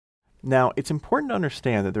Now, it's important to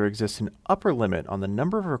understand that there exists an upper limit on the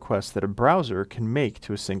number of requests that a browser can make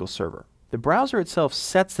to a single server. The browser itself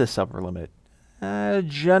sets this upper limit.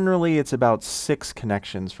 Generally, it's about 6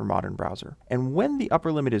 connections for modern browser. And when the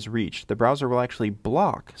upper limit is reached, the browser will actually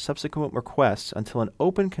block subsequent requests until an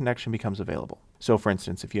open connection becomes available. So for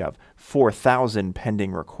instance, if you have 4,000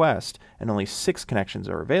 pending requests and only 6 connections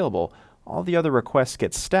are available, all the other requests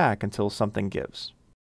get stacked until something gives.